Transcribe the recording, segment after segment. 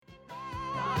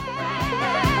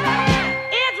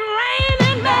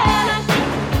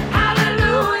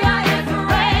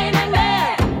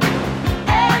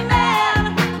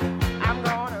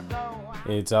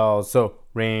It's also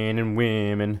raining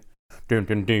women. Dum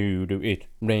dum doo doo. It's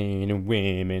raining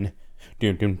women.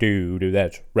 Dum dum doo doo.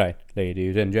 That's right,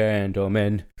 ladies and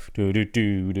gentlemen. Doo doo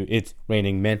doo doo. It's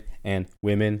raining men and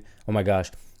women. Oh my gosh.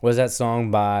 What does that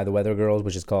song by the Weather Girls,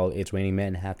 which is called It's Raining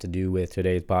Men, have to do with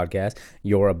today's podcast?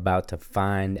 You're about to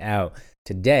find out.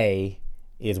 Today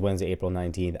is Wednesday, April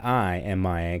 19th. I am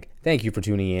Mayank. Thank you for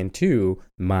tuning in to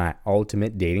my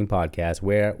ultimate dating podcast,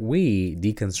 where we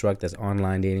deconstruct this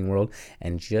online dating world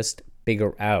and just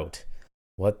figure out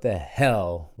what the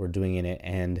hell we're doing in it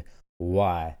and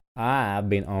why. I've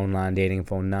been online dating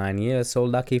for 9 years, so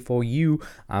lucky for you.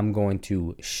 I'm going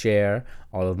to share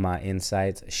all of my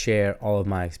insights, share all of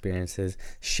my experiences,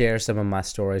 share some of my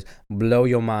stories, blow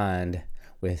your mind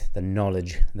with the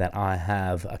knowledge that I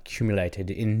have accumulated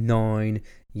in 9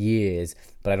 years.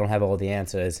 But I don't have all the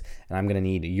answers, and I'm going to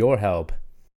need your help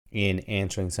in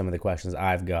answering some of the questions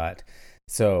I've got.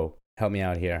 So help me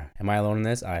out here. Am I alone in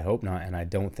this? I hope not, and I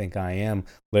don't think I am.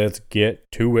 Let's get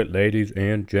to it, ladies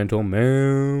and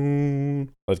gentlemen.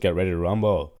 Let's get ready to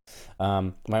rumble.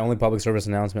 My only public service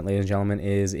announcement, ladies and gentlemen,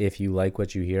 is if you like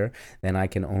what you hear, then I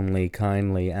can only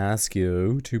kindly ask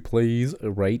you to please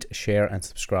rate, share, and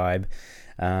subscribe.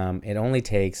 It only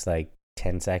takes like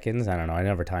 10 seconds. I don't know. I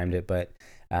never timed it, but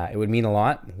it would mean a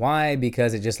lot. Why?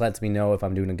 Because it just lets me know if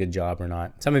I'm doing a good job or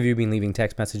not. Some of you have been leaving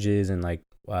text messages and like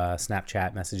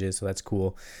Snapchat messages, so that's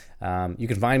cool. You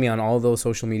can find me on all those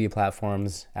social media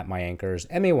platforms at my anchors,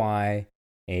 MAYANKERS.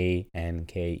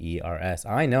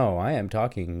 I know I am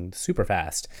talking super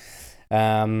fast.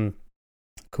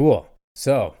 Cool.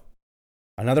 So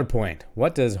another point: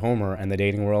 what does Homer and the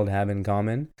dating world have in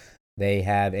common? They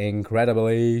have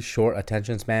incredibly short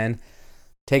attention span.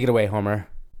 Take it away, Homer.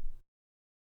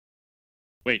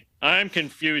 Wait, I'm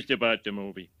confused about the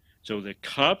movie. So the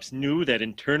cops knew that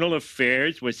Internal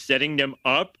Affairs was setting them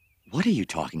up? What are you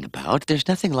talking about? There's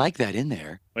nothing like that in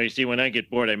there. Well, you see, when I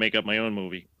get bored, I make up my own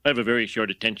movie. I have a very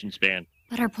short attention span.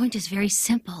 But our point is very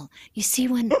simple. You see,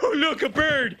 when... Oh, look, a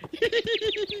bird!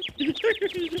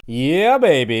 Yeah,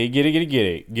 baby. Get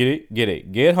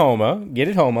it. Get Homer. Get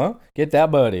it, Homer. Get that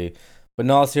buddy. But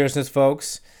in all seriousness,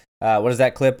 folks, what does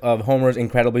that clip of Homer's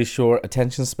incredibly short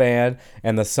attention span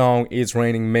and the song It's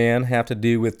Raining Men have to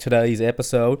do with today's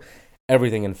episode?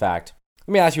 Everything, in fact.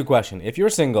 Let me ask you a question. If you're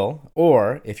single,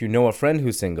 or if you know a friend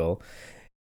who's single,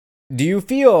 do you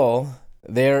feel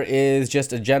there is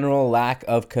just a general lack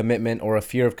of commitment or a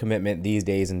fear of commitment these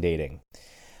days in dating?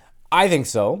 I think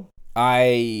so.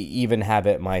 I even have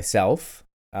it myself,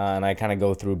 and I kind of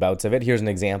go through bouts of it. Here's an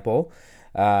example.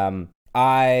 I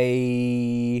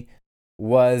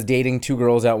was dating 2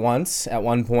 girls at once at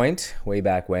one point, way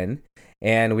back when,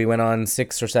 and we went on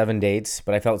 6 or 7 dates,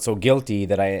 but I felt so guilty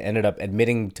that I ended up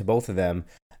admitting to both of them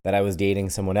that I was dating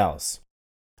someone else.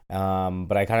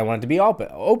 But I kind of wanted to be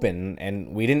open,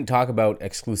 and we didn't talk about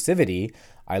exclusivity.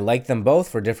 I liked them both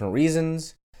for different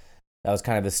reasons. That was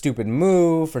kind of a stupid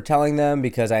move for telling them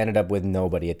because I ended up with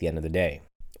nobody at the end of the day.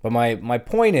 But my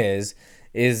point is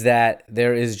that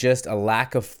there is just a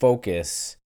lack of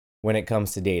focus when it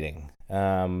comes to dating.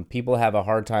 People have a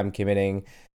hard time committing.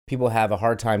 People have a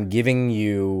hard time giving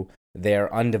you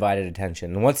their undivided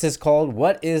attention. And what's this called?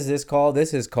 What is this called?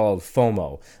 This is called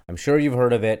FOMO. I'm sure you've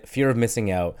heard of it, fear of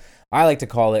missing out. I like to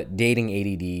call it dating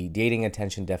ADD, dating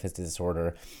attention deficit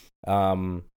disorder.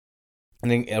 I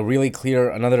think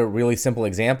another really simple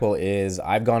example is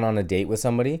I've gone on a date with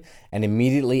somebody, and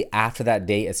immediately after that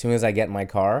date, as soon as I get in my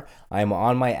car, I'm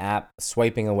on my app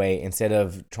swiping away instead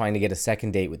of trying to get a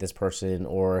second date with this person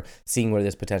or seeing where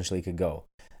this potentially could go.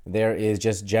 There is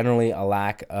just generally a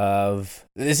lack of,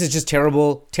 this is just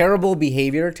terrible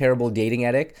behavior, terrible dating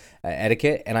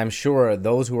etiquette, and I'm sure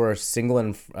those who are single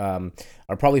and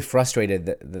are probably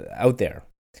frustrated out there.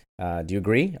 Do you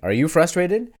agree? Are you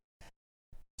frustrated?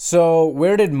 So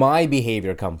where did my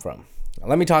behavior come from?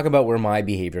 Let me talk about where my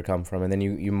behavior come from, and then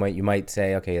you might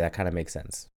say, okay, that kind of makes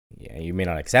sense. Yeah, you may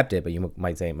not accept it, but you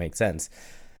might say it makes sense.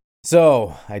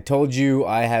 So I told you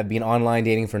I have been online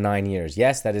dating for 9 years.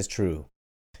 Yes, that is true.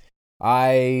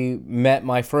 I met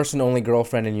my first and only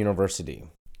girlfriend in university.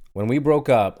 When we broke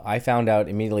up, I found out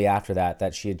immediately after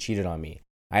that she had cheated on me.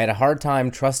 I had a hard time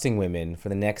trusting women for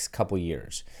the next couple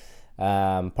years.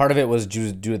 Part of it was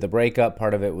due to the breakup.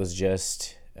 Part of it was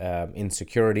just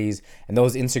insecurities, and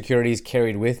those insecurities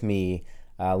carried with me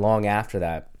long after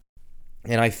that.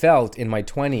 And I felt in my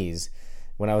 20s,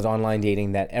 when I was online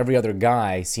dating, that every other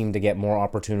guy seemed to get more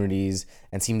opportunities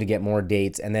and seemed to get more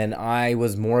dates, and then I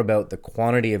was more about the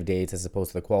quantity of dates as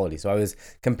opposed to the quality. So I was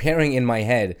comparing in my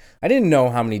head. I didn't know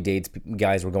how many dates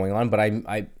guys were going on, but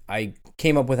I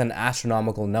came up with an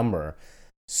astronomical number.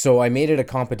 So I made it a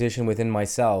competition within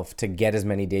myself to get as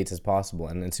many dates as possible.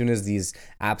 And as soon as these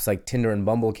apps like Tinder and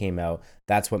Bumble came out,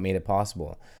 that's what made it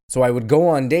possible. So I would go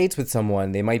on dates with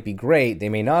someone. They might be great, they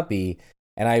may not be.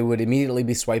 And I would immediately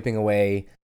be swiping away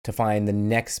to find the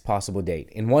next possible date.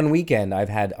 In one weekend, I've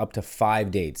had up to 5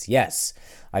 dates. Yes,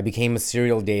 I became a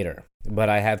serial dater, but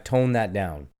I have toned that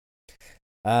down.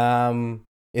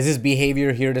 Is this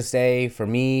behavior here to stay for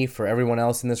me, for everyone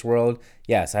else in this world?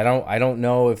 Yes, I don't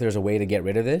know if there's a way to get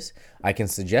rid of this. I can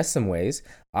suggest some ways.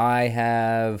 I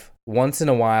have once in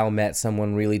a while met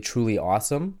someone really truly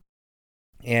awesome,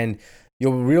 and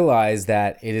you'll realize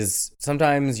that it is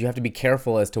sometimes you have to be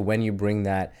careful as to when you bring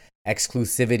that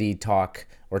exclusivity talk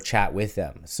or chat with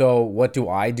them. So what do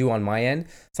I do on my end?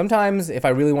 Sometimes if I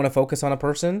really want to focus on a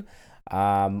person,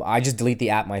 I just delete the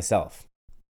app myself.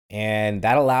 And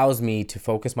that allows me to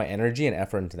focus my energy and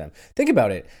effort into them. Think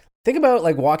about it. Think about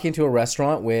like walking into a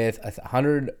restaurant with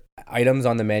 100 items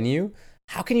on the menu.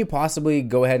 How can you possibly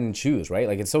go ahead and choose, right?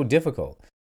 Like it's so difficult.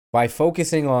 By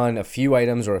focusing on a few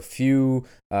items or a few,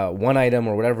 one item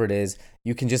or whatever it is,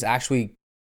 you can just actually,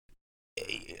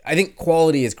 I think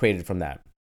quality is created from that.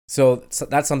 So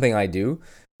that's something I do.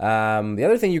 The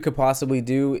other thing you could possibly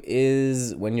do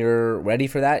is when you're ready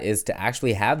for that is to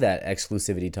actually have that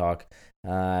exclusivity talk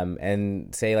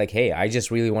and say like, hey, I just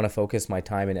really want to focus my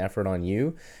time and effort on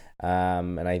you.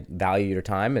 And I value your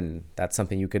time, and that's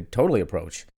something you could totally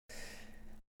approach.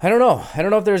 I don't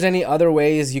know if there's any other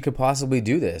ways you could possibly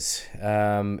do this.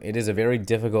 It is a very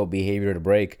difficult behavior to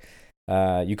break.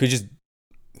 You could just,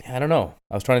 I don't know.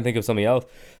 I was trying to think of something else,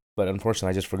 but unfortunately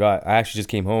I just forgot. I actually just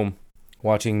came home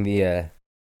watching the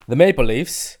Maple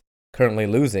Leafs currently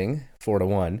losing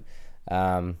 4-1.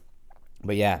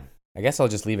 But yeah, I guess I'll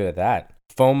just leave it at that.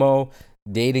 FOMO,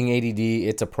 dating ADD,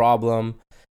 it's a problem.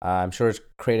 I'm sure it's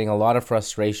creating a lot of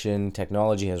frustration.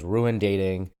 Technology has ruined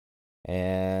dating,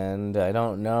 and I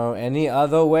don't know any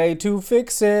other way to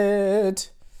fix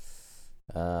it.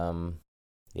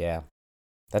 Yeah,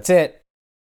 that's it.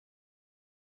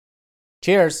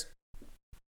 Cheers.